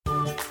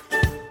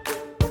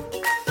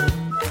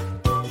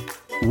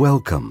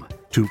Welcome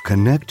to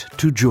Connect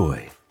to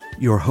Joy.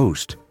 Your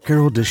host,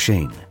 Carol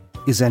Deshane,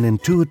 is an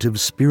intuitive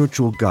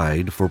spiritual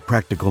guide for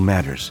practical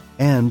matters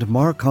and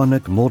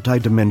Marconic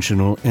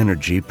multidimensional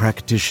energy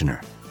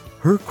practitioner.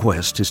 Her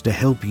quest is to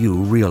help you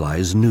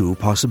realize new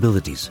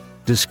possibilities,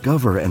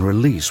 discover and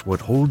release what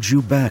holds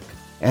you back,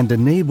 and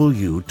enable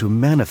you to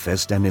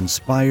manifest an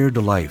inspired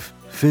life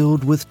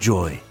filled with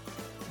joy.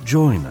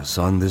 Join us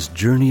on this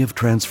journey of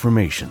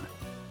transformation.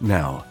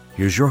 Now,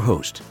 here's your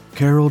host,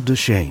 Carol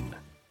Deshane.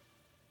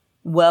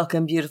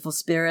 Welcome, beautiful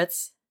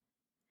spirits.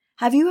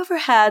 Have you ever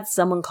had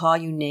someone call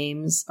you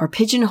names or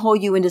pigeonhole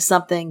you into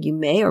something you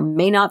may or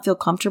may not feel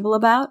comfortable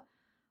about?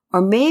 Or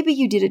maybe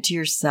you did it to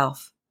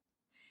yourself.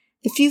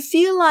 If you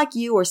feel like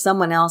you or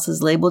someone else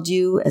has labeled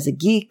you as a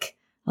geek,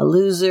 a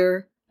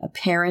loser, a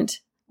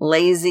parent,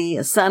 lazy,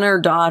 a son or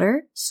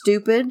daughter,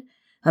 stupid,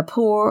 a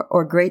poor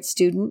or great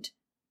student,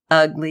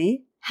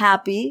 ugly,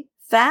 happy,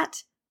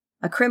 fat,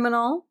 a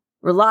criminal,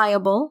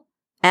 reliable,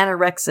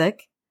 anorexic,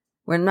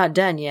 we're not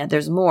done yet,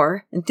 there's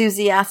more,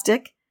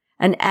 enthusiastic,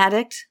 an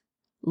addict,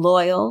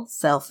 loyal,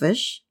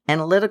 selfish,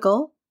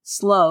 analytical,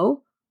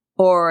 slow,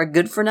 or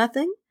good for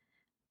nothing?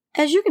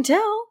 As you can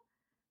tell,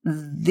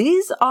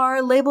 these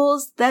are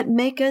labels that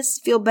make us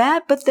feel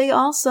bad, but they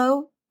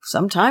also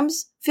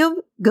sometimes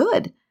feel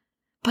good.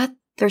 But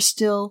they're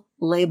still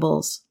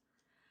labels.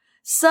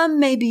 Some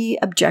may be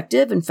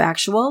objective and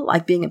factual,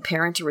 like being a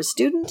parent or a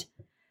student,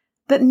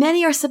 but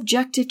many are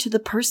subjective to the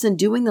person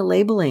doing the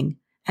labeling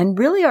and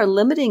really are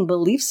limiting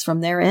beliefs from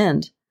their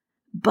end.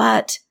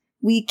 But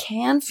we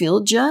can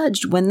feel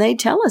judged when they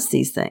tell us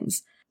these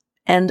things.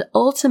 And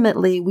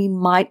ultimately, we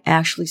might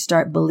actually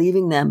start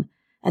believing them,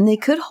 and they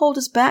could hold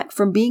us back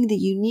from being the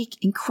unique,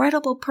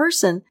 incredible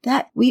person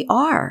that we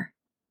are.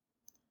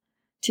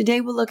 Today,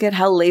 we'll look at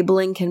how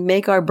labeling can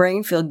make our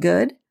brain feel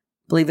good,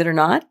 believe it or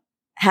not,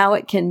 how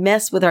it can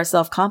mess with our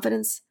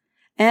self-confidence,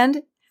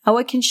 and how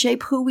it can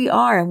shape who we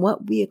are and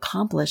what we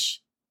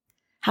accomplish.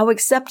 How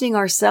accepting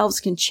ourselves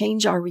can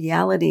change our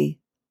reality,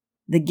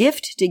 the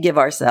gift to give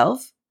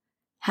ourselves,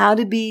 how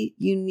to be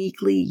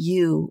uniquely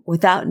you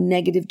without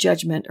negative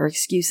judgment or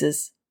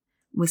excuses,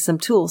 with some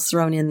tools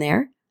thrown in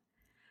there.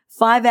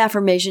 5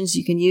 affirmations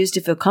you can use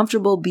to feel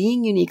comfortable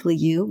being uniquely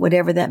you,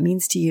 whatever that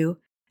means to you,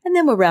 and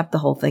then we'll wrap the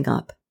whole thing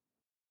up.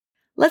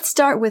 Let's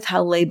start with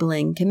how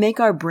labeling can make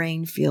our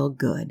brain feel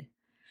good.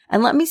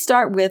 And let me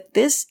start with,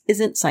 this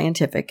isn't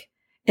scientific.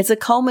 It's a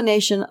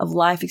culmination of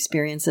life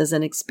experiences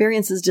and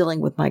experiences dealing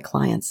with my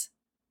clients.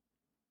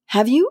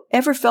 Have you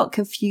ever felt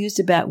confused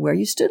about where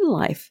you stood in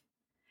life?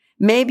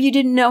 Maybe you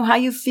didn't know how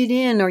you fit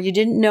in, or you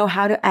didn't know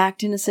how to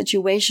act in a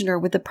situation or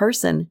with a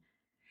person.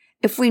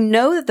 If we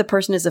know that the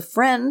person is a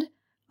friend,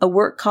 a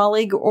work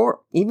colleague,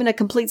 or even a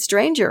complete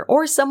stranger,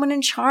 or someone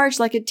in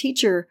charge like a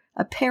teacher,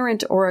 a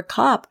parent, or a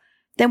cop,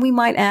 then we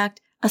might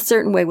act a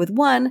certain way with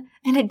one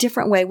and a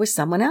different way with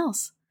someone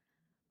else.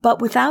 But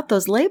without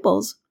those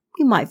labels,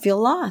 we might feel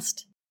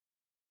lost.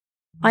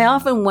 I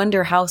often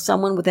wonder how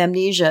someone with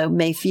amnesia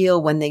may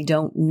feel when they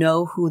don't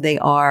know who they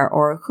are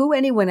or who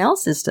anyone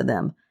else is to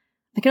them.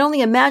 I can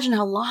only imagine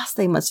how lost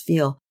they must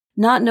feel,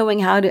 not knowing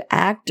how to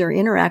act or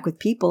interact with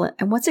people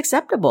and what's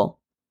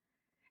acceptable.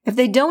 If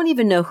they don't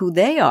even know who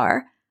they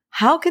are,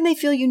 how can they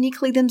feel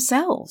uniquely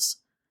themselves?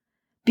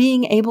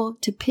 Being able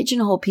to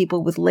pigeonhole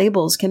people with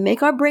labels can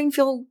make our brain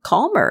feel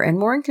calmer and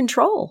more in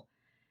control.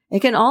 It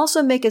can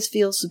also make us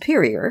feel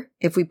superior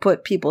if we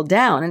put people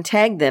down and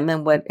tag them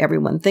in what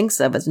everyone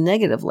thinks of as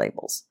negative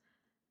labels.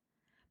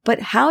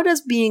 But how does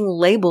being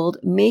labeled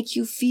make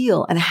you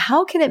feel, and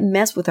how can it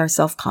mess with our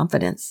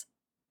self-confidence?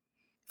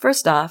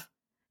 First off,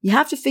 you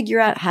have to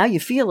figure out how you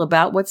feel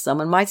about what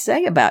someone might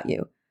say about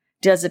you.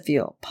 Does it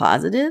feel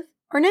positive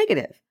or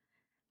negative?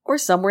 Or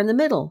somewhere in the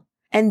middle?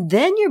 And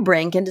then your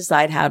brain can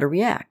decide how to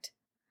react.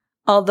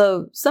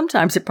 Although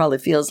sometimes it probably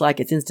feels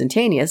like it's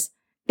instantaneous,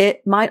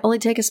 it might only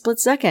take a split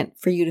second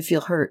for you to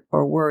feel hurt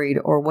or worried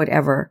or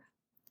whatever.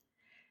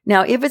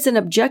 Now, if it's an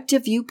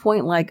objective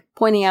viewpoint, like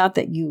pointing out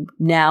that you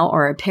now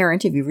are a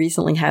parent if you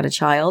recently had a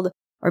child,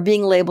 or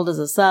being labeled as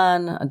a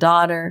son, a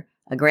daughter,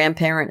 a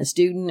grandparent, a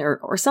student,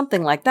 or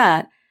something like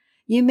that,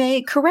 you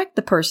may correct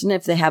the person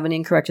if they have an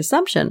incorrect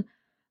assumption,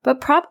 but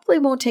probably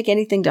won't take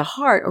anything to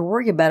heart or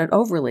worry about it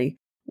overly.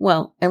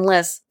 Well,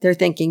 unless they're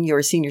thinking you're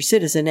a senior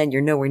citizen and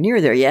you're nowhere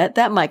near there yet,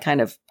 that might kind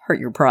of hurt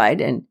your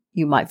pride and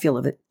you might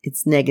feel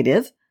it's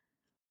negative.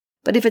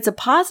 But if it's a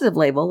positive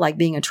label, like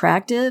being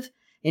attractive,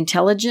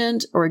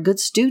 intelligent, or a good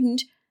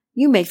student,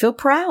 you may feel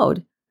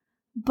proud.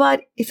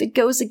 But if it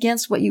goes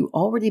against what you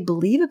already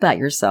believe about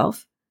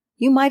yourself,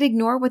 you might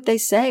ignore what they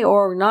say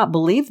or not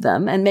believe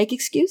them and make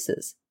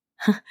excuses.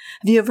 Have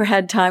you ever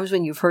had times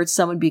when you've heard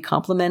someone be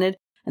complimented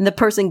and the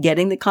person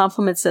getting the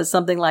compliment says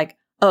something like,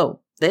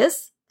 "Oh,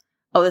 this?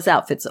 Oh, this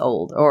outfit's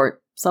old,"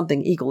 or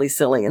something equally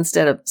silly,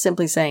 instead of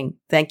simply saying,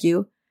 "Thank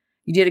you.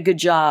 You did a good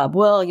job.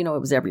 Well, it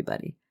was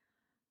everybody."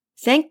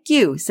 Thank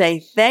you. Say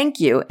thank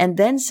you, and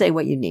then say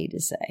what you need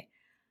to say.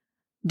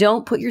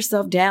 Don't put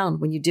yourself down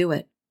when you do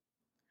it.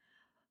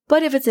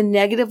 But if it's a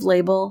negative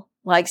label,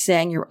 like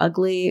saying you're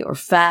ugly or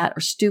fat or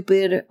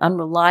stupid,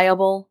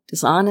 unreliable,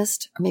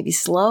 dishonest, or maybe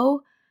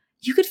slow,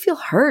 you could feel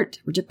hurt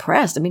or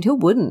depressed. I mean, who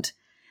wouldn't?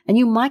 And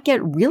you might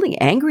get really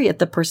angry at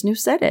the person who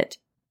said it.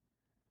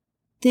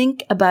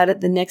 Think about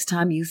it the next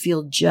time you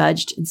feel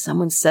judged and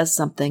someone says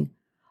something.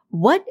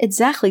 What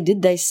exactly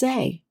did they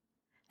say?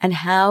 And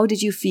how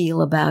did you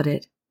feel about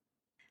it?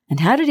 And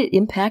how did it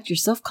impact your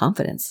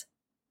self-confidence?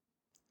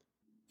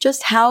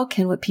 Just how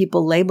can what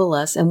people label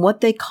us and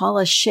what they call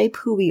us shape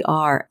who we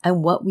are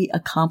and what we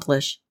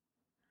accomplish?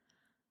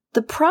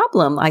 The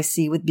problem I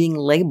see with being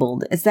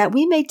labeled is that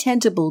we may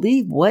tend to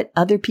believe what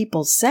other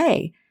people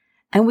say,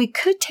 and we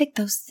could take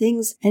those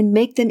things and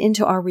make them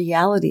into our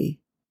reality.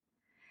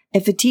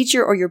 If a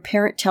teacher or your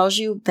parent tells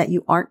you that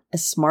you aren't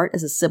as smart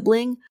as a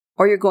sibling,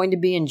 or you're going to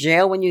be in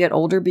jail when you get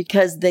older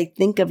because they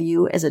think of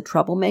you as a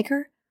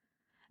troublemaker,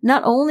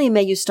 not only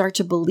may you start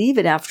to believe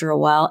it after a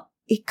while,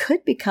 it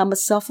could become a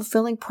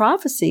self-fulfilling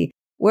prophecy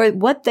where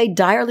what they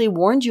direly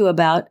warned you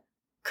about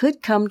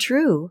could come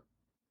true.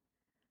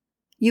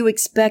 You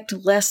expect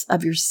less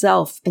of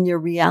yourself, and your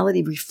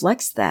reality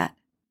reflects that.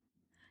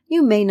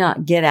 You may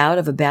not get out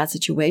of a bad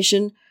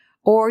situation,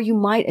 or you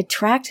might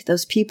attract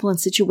those people and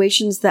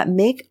situations that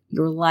make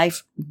your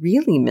life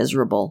really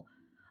miserable,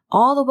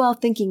 all the while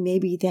thinking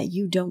maybe that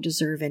you don't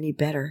deserve any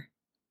better.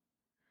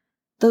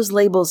 Those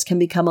labels can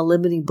become a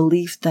limiting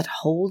belief that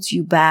holds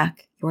you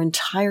back your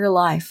entire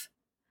life.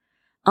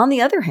 On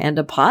the other hand,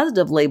 a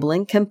positive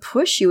labeling can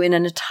push you in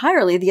an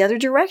entirely the other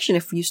direction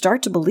if you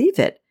start to believe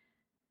it.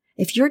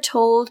 If you're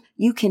told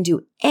you can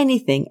do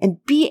anything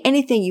and be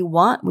anything you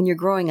want when you're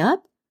growing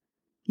up,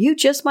 you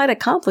just might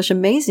accomplish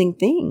amazing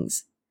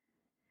things.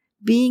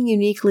 Being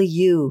uniquely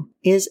you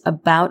is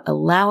about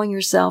allowing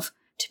yourself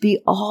to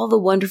be all the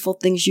wonderful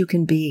things you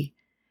can be,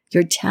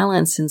 your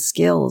talents and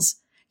skills,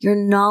 your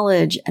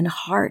knowledge and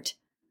heart,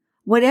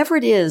 whatever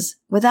it is,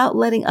 without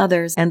letting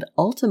others and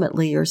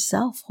ultimately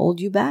yourself hold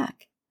you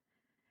back.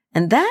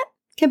 And that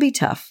can be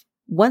tough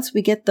once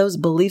we get those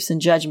beliefs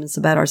and judgments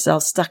about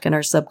ourselves stuck in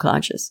our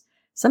subconscious.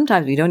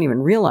 Sometimes we don't even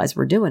realize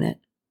we're doing it.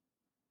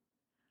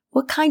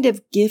 What kind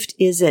of gift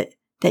is it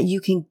that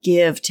you can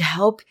give to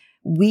help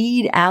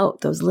weed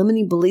out those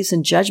limiting beliefs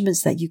and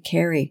judgments that you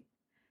carry?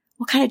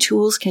 What kind of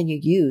tools can you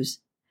use?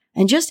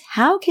 And just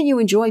how can you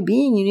enjoy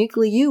being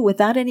uniquely you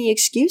without any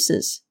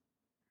excuses?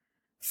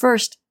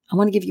 First, I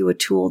want to give you a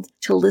tool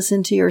to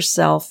listen to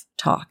yourself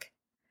talk.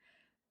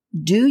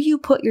 Do you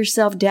put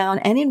yourself down,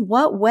 and in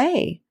what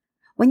way?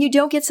 When you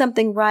don't get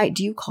something right,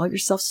 do you call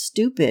yourself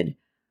stupid?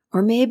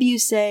 Or maybe you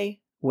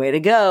say, way to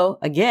go,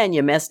 again,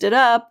 you messed it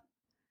up.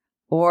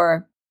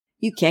 Or,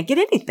 you can't get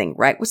anything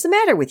right, what's the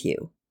matter with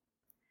you?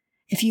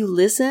 If you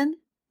listen,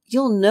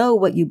 you'll know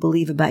what you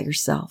believe about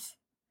yourself.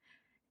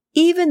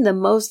 Even the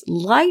most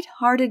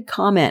light-hearted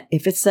comment,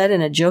 if it's said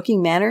in a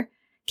joking manner,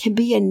 can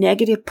be a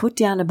negative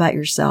put-down about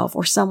yourself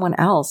or someone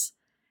else.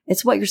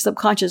 It's what your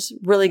subconscious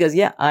really goes,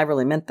 yeah, I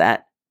really meant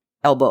that.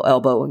 Elbow,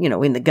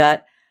 in the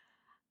gut.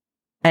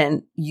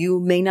 And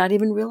you may not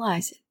even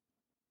realize it.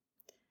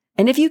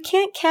 And if you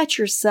can't catch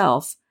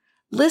yourself,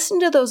 listen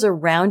to those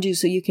around you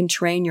so you can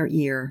train your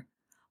ear.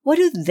 What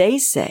do they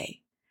say?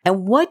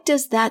 And what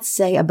does that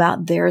say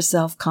about their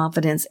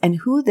self-confidence and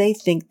who they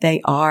think they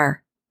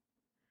are?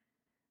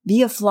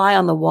 Be a fly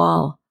on the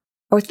wall,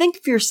 or think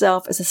of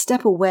yourself as a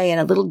step away and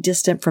a little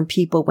distant from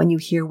people when you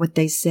hear what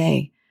they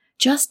say.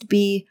 Just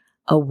be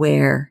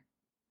aware.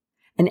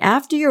 And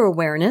after your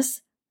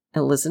awareness,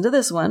 and listen to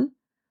this one,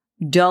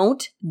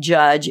 don't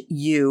judge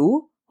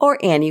you or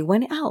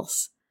anyone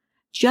else.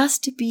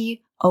 Just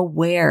be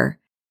aware.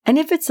 And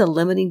if it's a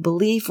limiting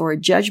belief or a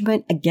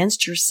judgment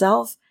against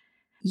yourself,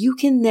 you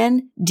can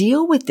then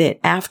deal with it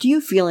after you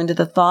feel into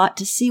the thought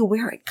to see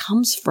where it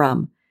comes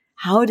from.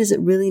 How does it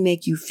really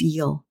make you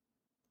feel?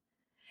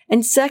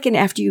 And second,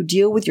 after you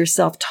deal with your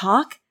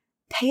self-talk,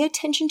 pay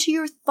attention to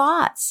your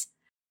thoughts.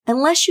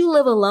 Unless you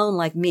live alone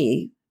like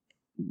me,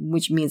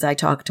 which means I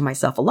talk to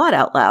myself a lot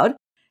out loud,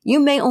 you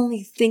may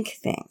only think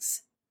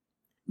things.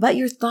 But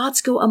your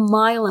thoughts go a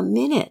mile a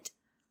minute.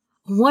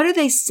 What are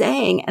they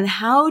saying, and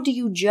how do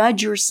you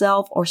judge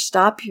yourself or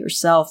stop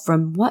yourself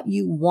from what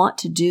you want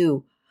to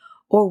do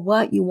or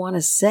what you want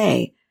to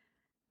say?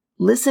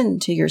 Listen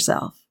to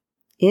yourself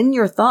in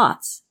your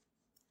thoughts.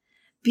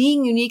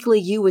 Being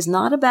uniquely you is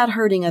not about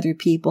hurting other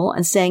people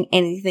and saying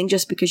anything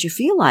just because you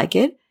feel like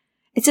it.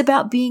 It's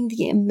about being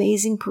the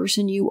amazing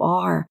person you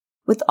are,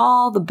 with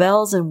all the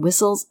bells and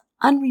whistles,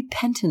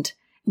 unrepentant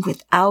and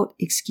without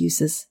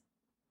excuses.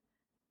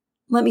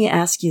 Let me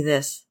ask you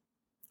this.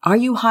 Are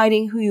you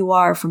hiding who you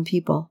are from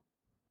people?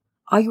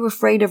 Are you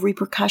afraid of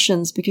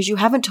repercussions because you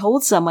haven't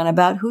told someone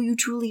about who you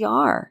truly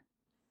are?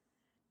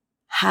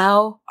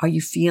 How are you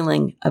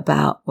feeling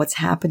about what's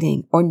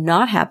happening or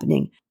not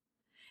happening?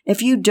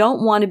 If you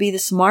don't want to be the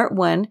smart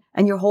one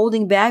and you're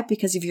holding back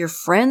because of your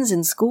friends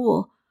in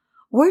school,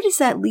 where does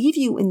that leave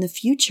you in the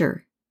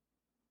future?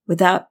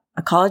 Without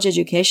a college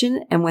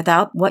education and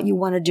without what you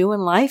want to do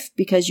in life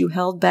because you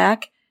held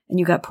back and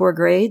you got poor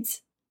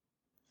grades?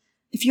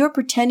 If you're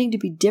pretending to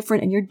be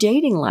different in your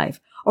dating life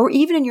or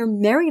even in your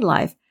married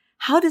life,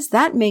 How does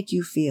that make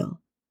you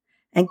feel?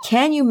 And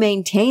can you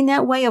maintain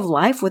that way of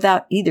life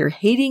without either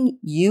hating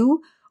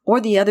you or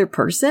the other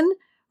person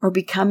or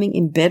becoming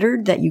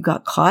embittered that you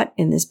got caught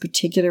in this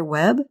particular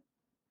web?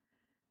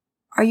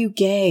 Are you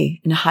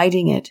gay and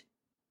hiding it?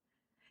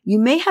 You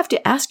may have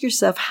to ask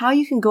yourself how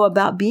you can go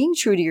about being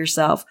true to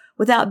yourself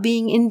without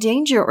being in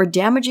danger or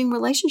damaging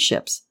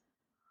relationships.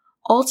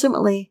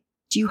 Ultimately,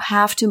 do you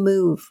have to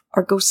move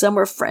or go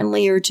somewhere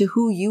friendlier to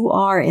who you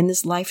are in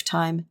this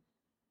lifetime?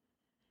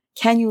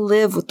 Can you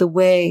live with the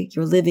way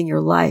you're living your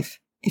life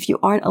if you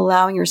aren't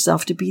allowing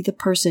yourself to be the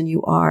person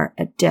you are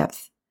at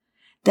depth?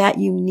 That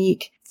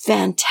unique,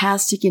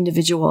 fantastic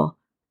individual,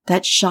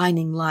 that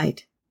shining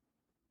light.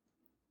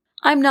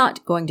 I'm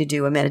not going to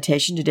do a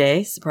meditation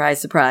today,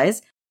 surprise,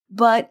 surprise,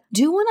 but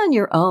do one on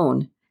your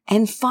own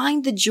and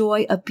find the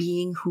joy of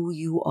being who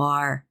you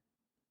are.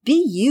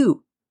 Be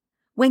you.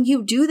 When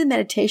you do the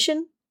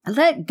meditation,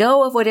 let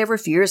go of whatever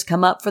fears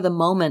come up for the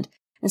moment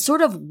and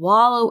sort of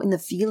wallow in the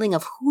feeling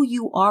of who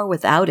you are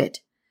without it,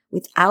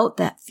 without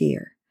that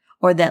fear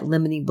or that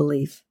limiting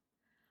belief.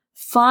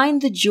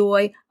 Find the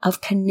joy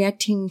of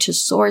connecting to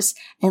Source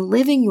and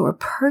living your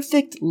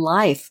perfect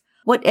life,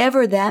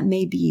 whatever that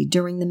may be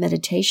during the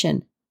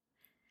meditation.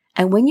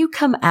 And when you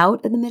come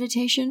out of the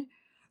meditation,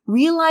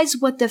 realize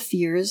what the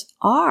fears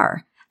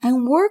are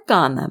and work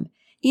on them,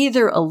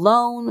 either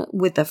alone,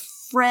 with a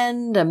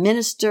friend, a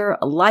minister,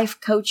 a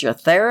life coach, a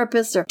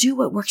therapist, or do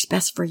what works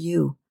best for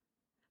you.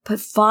 But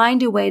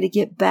find a way to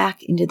get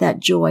back into that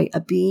joy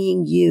of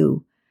being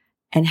you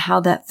and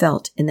how that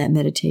felt in that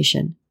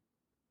meditation.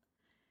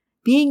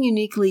 Being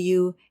uniquely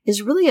you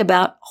is really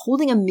about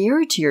holding a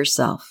mirror to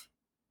yourself.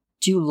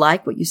 Do you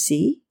like what you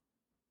see?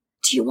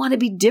 Do you want to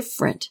be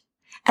different?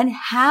 And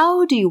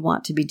how do you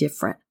want to be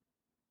different?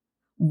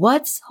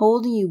 What's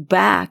holding you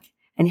back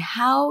and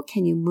how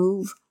can you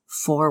move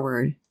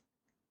forward?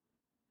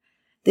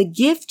 The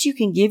gift you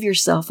can give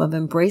yourself of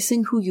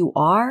embracing who you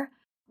are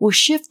will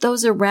shift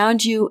those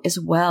around you as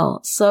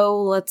well. So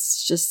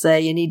let's just say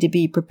you need to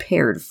be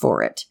prepared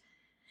for it.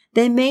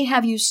 They may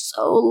have you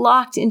so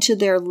locked into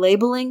their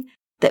labeling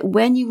that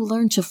when you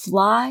learn to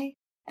fly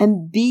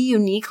and be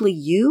uniquely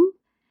you,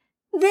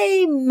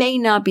 they may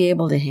not be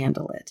able to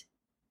handle it.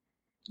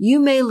 You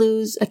may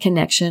lose a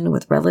connection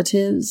with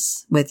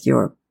relatives, with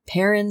your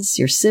parents,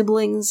 your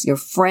siblings, your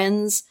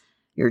friends,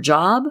 your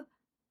job,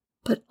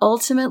 but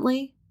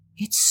ultimately,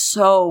 it's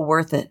so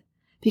worth it.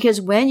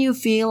 Because when you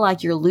feel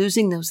like you're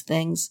losing those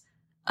things,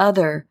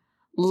 other,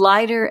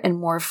 lighter, and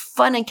more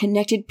fun and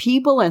connected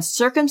people and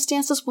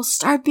circumstances will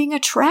start being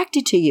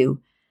attracted to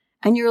you.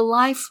 And your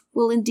life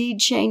will indeed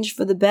change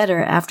for the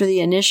better after the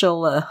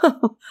initial,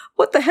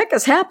 what the heck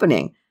is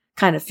happening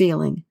kind of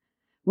feeling,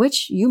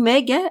 which you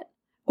may get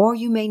or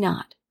you may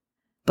not.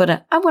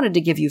 But I wanted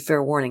to give you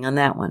fair warning on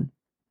that one.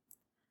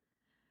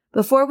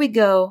 Before we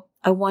go,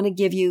 I want to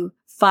give you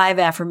 5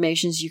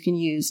 affirmations you can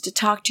use to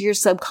talk to your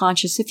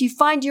subconscious if you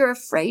find you're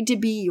afraid to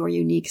be your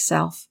unique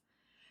self.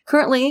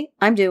 Currently,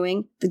 I'm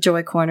doing the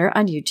Joy Corner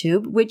on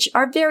YouTube, which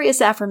are various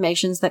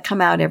affirmations that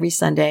come out every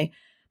Sunday,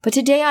 but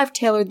today I've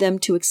tailored them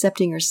to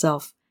accepting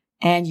yourself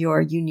and your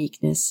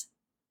uniqueness.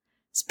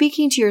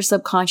 Speaking to your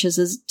subconscious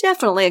is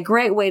definitely a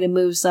great way to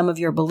move some of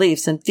your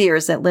beliefs and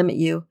fears that limit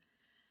you.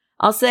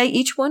 I'll say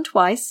each one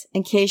twice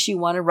in case you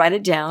want to write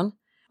it down.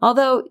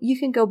 Although you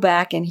can go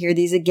back and hear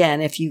these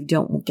again if you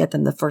don't get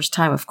them the first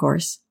time, of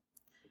course.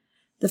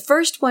 The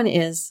first one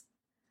is,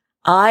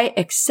 I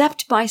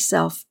accept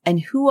myself and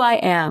who I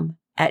am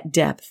at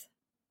depth.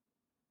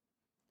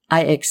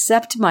 I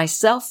accept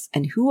myself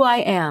and who I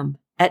am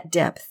at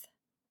depth.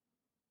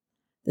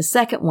 The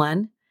second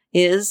one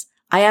is,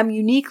 I am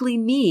uniquely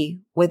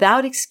me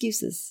without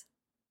excuses.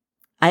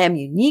 I am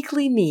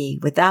uniquely me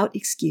without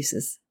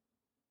excuses.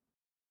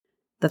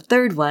 The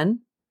third one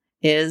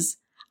is,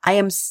 I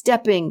am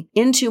stepping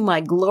into my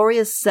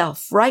glorious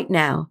self right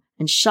now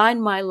and shine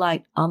my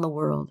light on the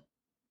world.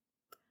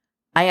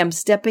 I am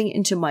stepping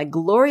into my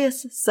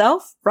glorious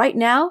self right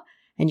now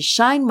and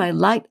shine my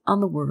light on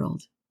the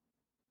world.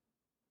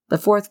 The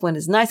fourth one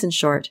is nice and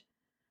short.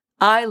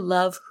 I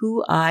love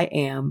who I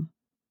am.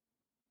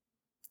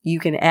 You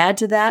can add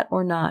to that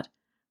or not.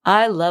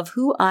 I love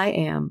who I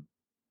am.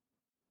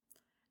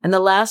 And the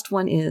last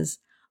one is,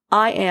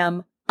 I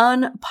am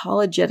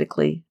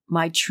unapologetically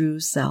my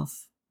true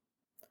self.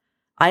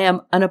 I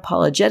am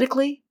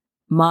unapologetically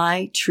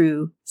my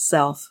true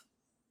self.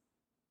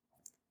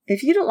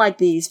 If you don't like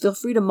these, feel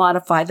free to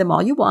modify them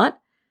all you want,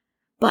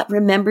 but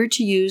remember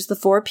to use the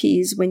 4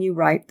 Ps when you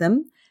write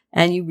them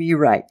and you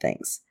rewrite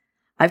things.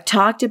 I've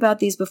talked about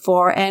these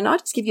before, and I'll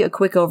just give you a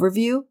quick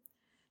overview.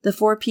 The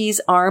 4 Ps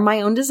are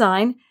my own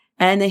design,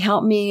 and they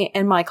help me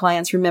and my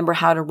clients remember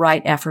how to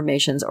write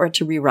affirmations or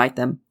to rewrite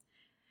them.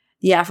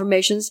 The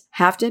affirmations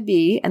have to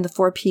be, and the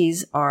 4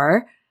 Ps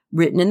are,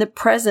 written in the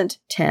present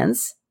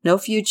tense, no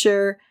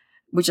future,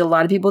 which a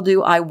lot of people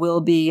do. I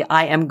will be,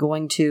 I am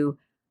going to.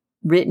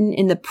 Written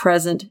in the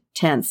present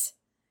tense.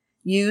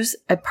 Use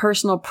a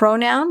personal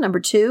pronoun, number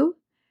 2.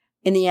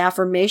 In the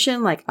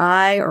affirmation, like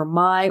I or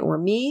my or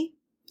me.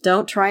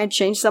 Don't try and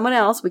change someone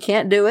else. We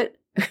can't do it.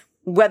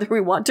 whether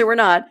we want to or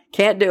not.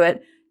 Can't do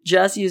it.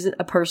 Just use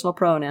a personal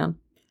pronoun.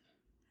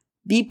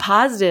 Be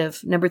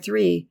positive. Number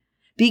 3,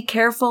 be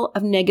careful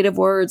of negative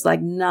words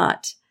like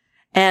not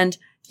and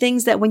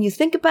things that when you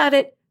think about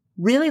it,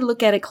 really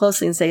look at it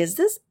closely and say, is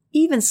this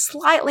even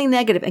slightly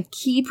negative? And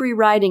keep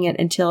rewriting it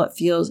until it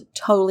feels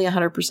totally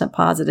 100%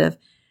 positive.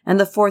 And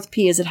the 4th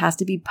P is it has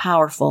to be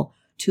powerful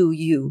to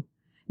you,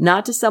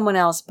 not to someone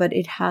else, but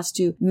it has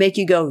to make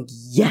you go,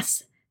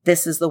 yes,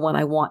 this is the one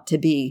I want to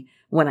be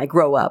when I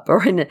grow up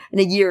or in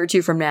a year or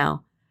 2 from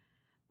now.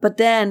 But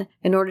then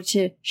in order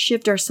to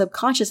shift our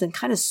subconscious and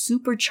kind of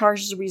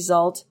supercharge the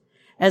result,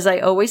 as I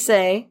always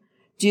say,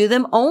 do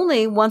them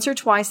only once or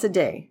twice a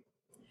day,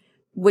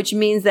 which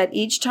means that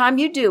each time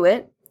you do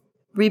it,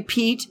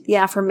 repeat the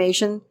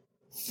affirmation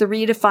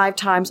 3 to 5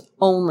 times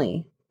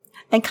only.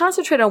 And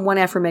concentrate on one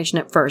affirmation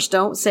at first.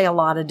 Don't say a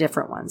lot of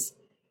different ones.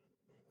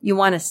 You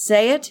want to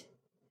say it,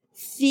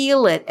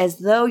 feel it as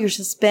though you're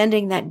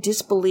suspending that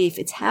disbelief.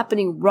 It's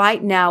happening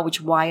right now, which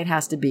is why it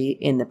has to be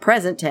in the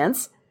present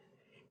tense.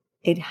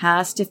 It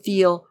has to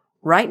feel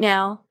right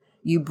now.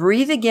 You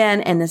breathe again,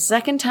 and the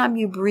second time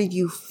you breathe,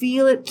 you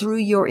feel it through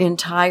your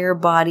entire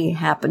body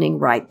happening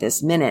right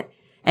this minute.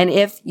 And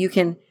if you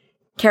can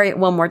carry it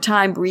one more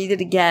time, breathe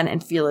it again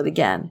and feel it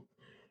again.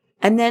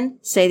 And then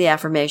say the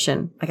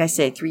affirmation, like I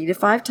say, 3 to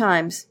 5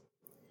 times.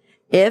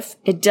 If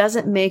it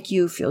doesn't make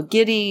you feel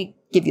giddy,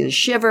 give you the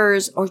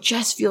shivers, or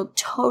just feel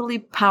totally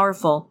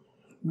powerful,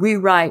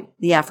 rewrite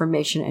the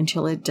affirmation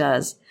until it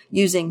does,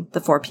 using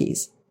the 4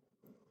 Ps.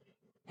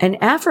 And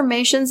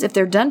affirmations, if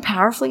they're done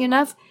powerfully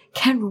enough,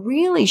 can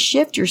really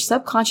shift your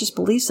subconscious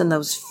beliefs and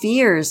those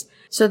fears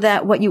so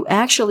that what you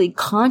actually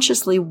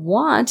consciously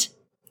want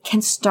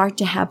can start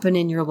to happen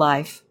in your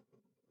life.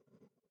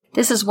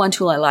 This is one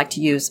tool I like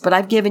to use, but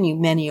I've given you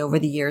many over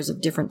the years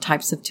of different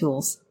types of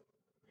tools.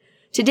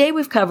 Today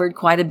we've covered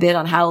quite a bit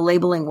on how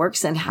labeling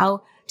works and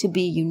how to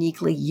be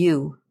uniquely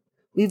you.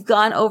 We've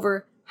gone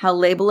over how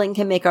labeling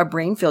can make our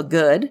brain feel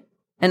good,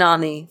 and on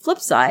the flip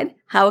side,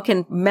 how it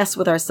can mess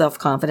with our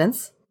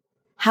self-confidence,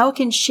 how it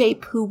can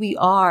shape who we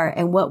are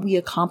and what we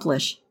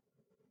accomplish,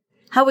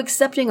 how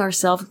accepting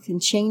ourselves can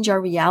change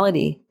our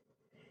reality,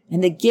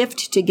 and the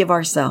gift to give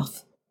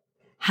ourselves.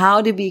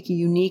 How to be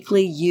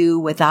uniquely you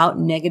without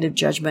negative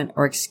judgment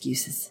or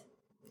excuses.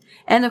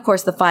 And of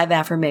course, the 5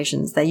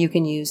 affirmations that you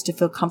can use to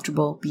feel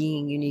comfortable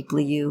being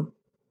uniquely you.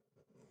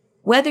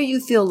 Whether you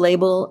feel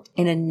labeled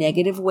in a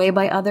negative way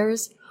by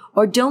others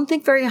or don't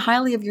think very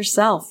highly of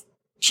yourself,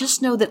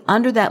 just know that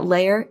under that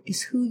layer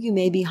is who you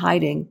may be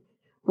hiding,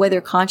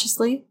 whether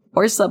consciously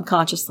or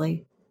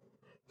subconsciously.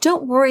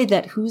 Don't worry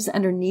that who's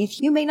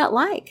underneath you may not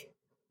like,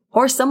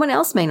 or someone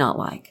else may not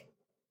like.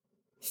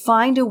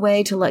 Find a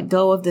way to let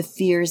go of the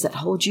fears that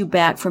hold you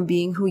back from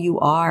being who you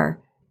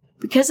are.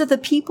 Because if the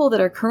people that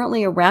are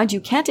currently around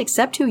you can't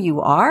accept who you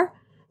are,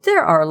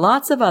 there are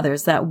lots of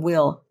others that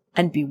will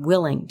and be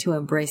willing to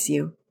embrace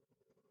you.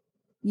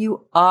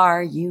 You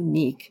are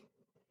unique.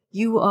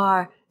 You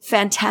are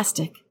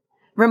fantastic,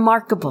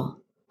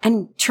 remarkable,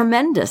 and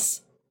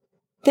tremendous.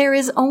 There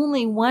is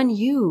only one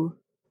you.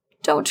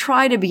 Don't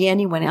try to be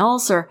anyone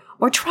else or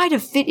try to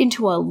fit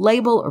into a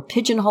label or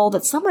pigeonhole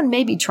that someone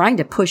may be trying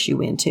to push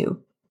you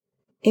into.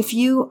 If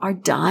you are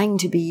dying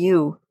to be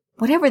you,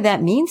 whatever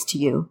that means to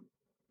you,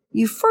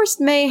 you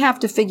first may have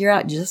to figure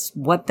out just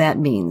what that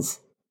means.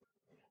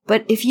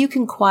 But if you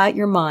can quiet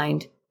your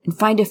mind and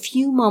find a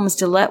few moments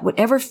to let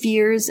whatever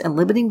fears and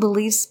limiting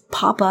beliefs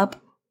pop up,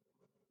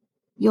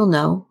 you'll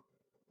know.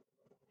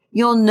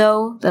 You'll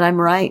know that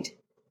I'm right,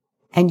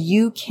 and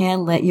you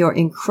can let your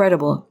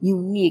incredible,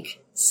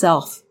 unique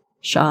self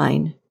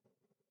shine.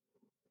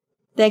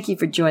 Thank you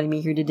for joining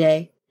me here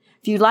today.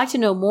 If you'd like to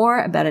know more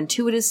about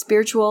intuitive,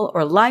 spiritual,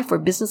 or life or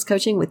business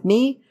coaching with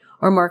me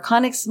or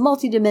Marconic's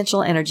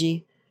multidimensional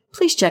energy,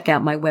 please check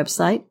out my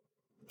website,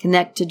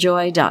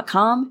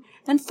 connecttojoy.com,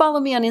 and follow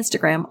me on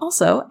Instagram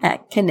also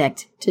at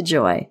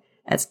connecttojoy.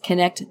 That's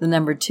connect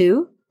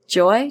 2,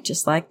 joy,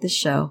 just like this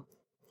show.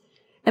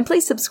 And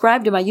please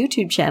subscribe to my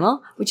YouTube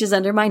channel, which is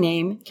under my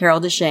name,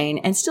 Carol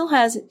Deshane, and still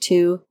has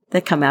 2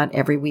 that come out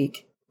every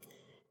week.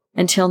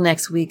 Until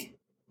next week,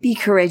 be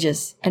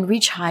courageous and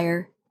reach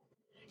higher.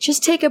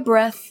 Just take a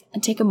breath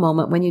and take a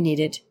moment when you need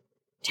it.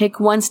 Take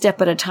one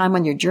step at a time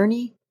on your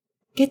journey.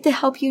 Get the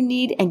help you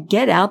need and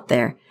get out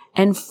there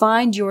and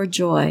find your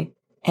joy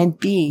and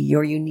be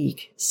your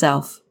unique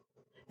self,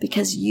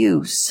 because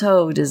you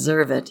so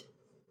deserve it.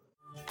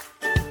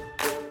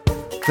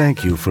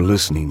 Thank you for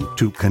listening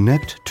to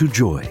Connect to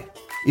Joy.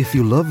 If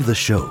you love the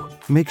show,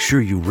 make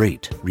sure you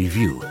rate,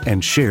 review,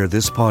 and share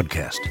this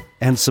podcast,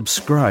 and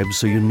subscribe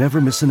so you never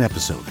miss an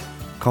episode.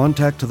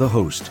 Contact the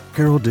host,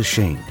 Carol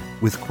Deshane,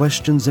 with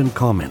questions and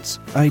comments,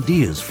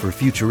 ideas for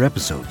future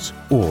episodes,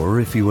 or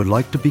if you would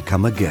like to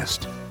become a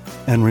guest.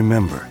 And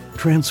remember,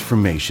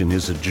 transformation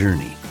is a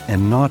journey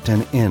and not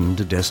an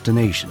end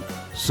destination.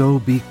 So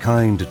be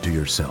kind to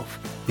yourself,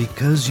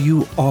 because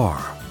you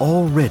are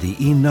already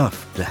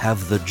enough to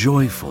have the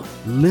joyful,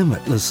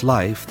 limitless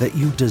life that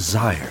you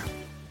desire.